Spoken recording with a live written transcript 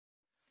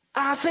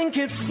I think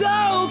it's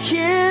so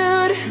cute,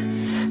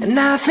 and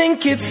I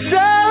think it's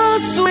so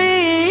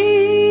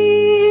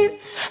sweet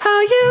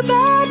how you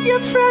let your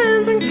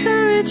friends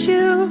encourage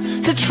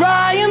you to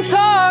try and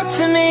talk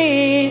to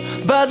me.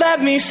 But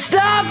let me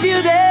stop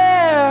you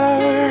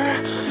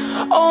there,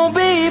 oh,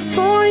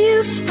 before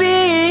you speak.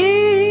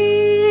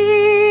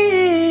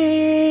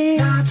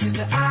 Not to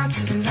the I,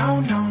 to the no,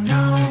 no,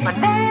 no. My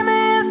name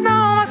is no,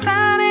 my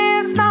sign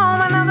is no,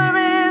 my number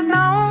is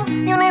no.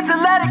 You need to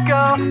let it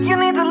go, you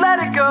need to let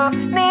it go,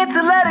 need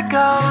to let it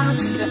go. Not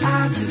to the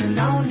I, to the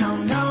no, no,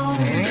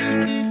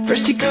 no.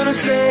 First you're gonna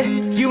say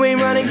you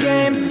ain't running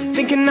game,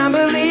 thinking I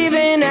believe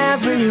in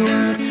every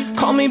word.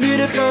 Call me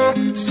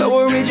beautiful, so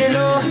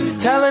original,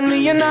 telling me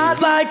you're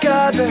not like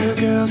other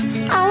girls.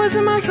 I was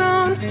in my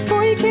zone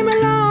before you came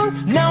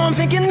along. Now I'm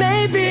thinking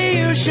maybe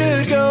you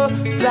should go.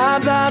 Blah,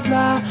 blah,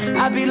 blah.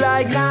 I'd be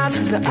like, nah,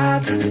 to the I,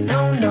 to the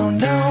no, no,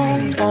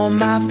 no. All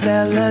my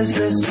fellas,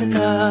 listen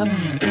up.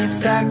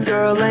 If that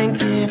girl ain't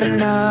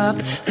giving up,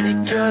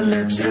 lick your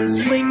lips and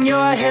swing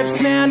your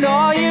hips, man.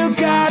 All you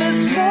gotta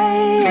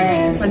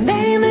say is, my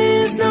name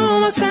is no,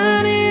 my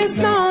sign is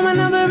no, my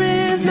number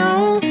is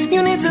no.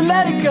 You need to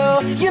let it go,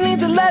 you need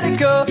to let it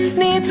go,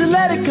 need to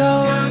let it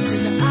go. Down to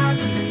the I,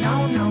 to the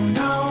no, no,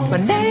 no. My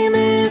name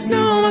is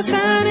no, my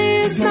sign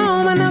is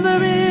no, my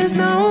number is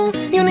no.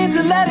 You need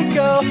to let it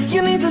go,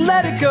 you need to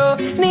let it go,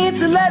 need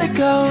to let it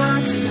go.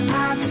 Down to the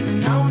I, to the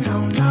no,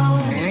 no,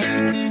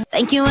 no.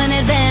 Thank you in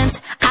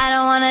advance, I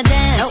don't wanna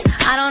dance.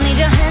 I don't need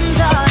your hands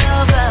all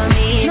over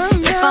me.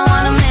 If I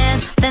want a man,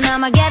 then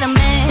I'ma get a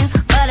man,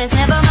 but it's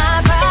never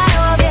my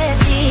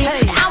priority.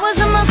 I was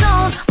in my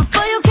zone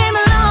before you came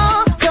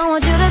along. Don't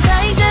want you to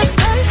take this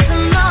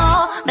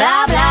personal.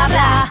 Blah, blah,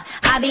 blah.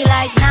 I be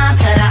like, nah,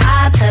 to the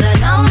I, to the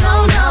no, no,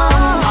 no.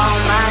 All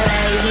my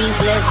ladies,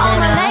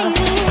 listen up.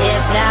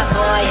 If that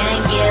boy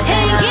ain't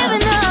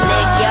giving up,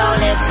 lick your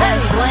lips and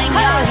swing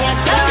your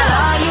hips.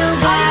 All you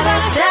gotta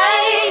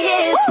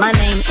say is, my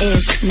name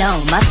is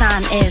no, my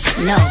sign is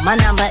no, my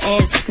number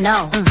is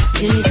no.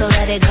 You need to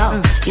let it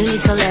go, you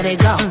need to let it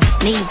go,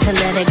 need to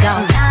let it go.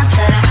 Nah,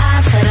 to the I,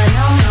 to the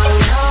no, no,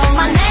 no.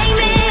 My name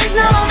is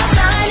no, my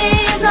sign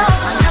is no,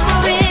 my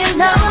number is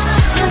no.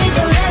 You need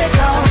to let it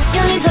go,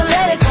 you need to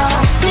let it go,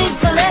 need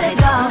to let it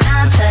go.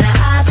 Nah, to the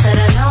I, to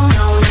the no,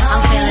 no, no.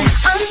 I'm feeling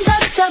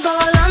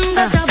untouchable,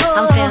 untouchable.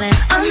 I'm feeling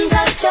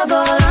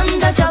untouchable,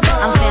 untouchable.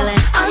 I'm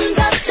feeling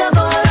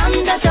untouchable,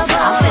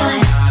 untouchable. I'm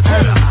feeling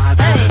hey,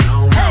 hey,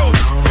 hey,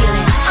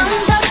 feeling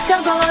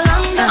untouchable,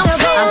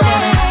 untouchable. I'm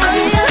feeling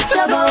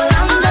untouchable,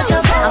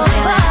 untouchable. I'm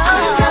feeling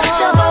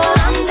untouchable,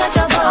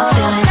 untouchable. I'm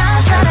feeling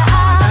to the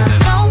I,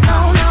 no, no,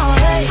 no.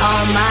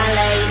 All my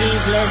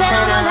ladies,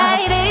 listen up.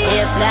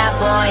 If that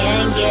boy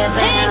ain't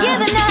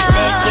giving up,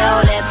 lick your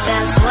lips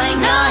and swing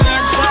your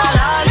hips. Girl,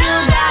 all you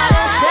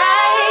gotta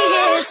say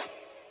is,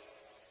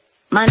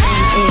 my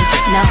name is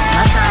no,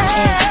 my sign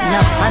is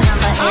no, my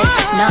number is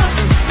no.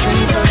 You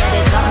need to let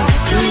it go,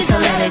 you need to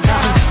let it go,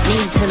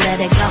 need to let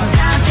it go.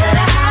 Down to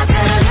the I,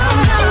 to the no,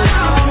 no,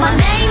 no. My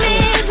name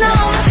is no,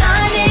 my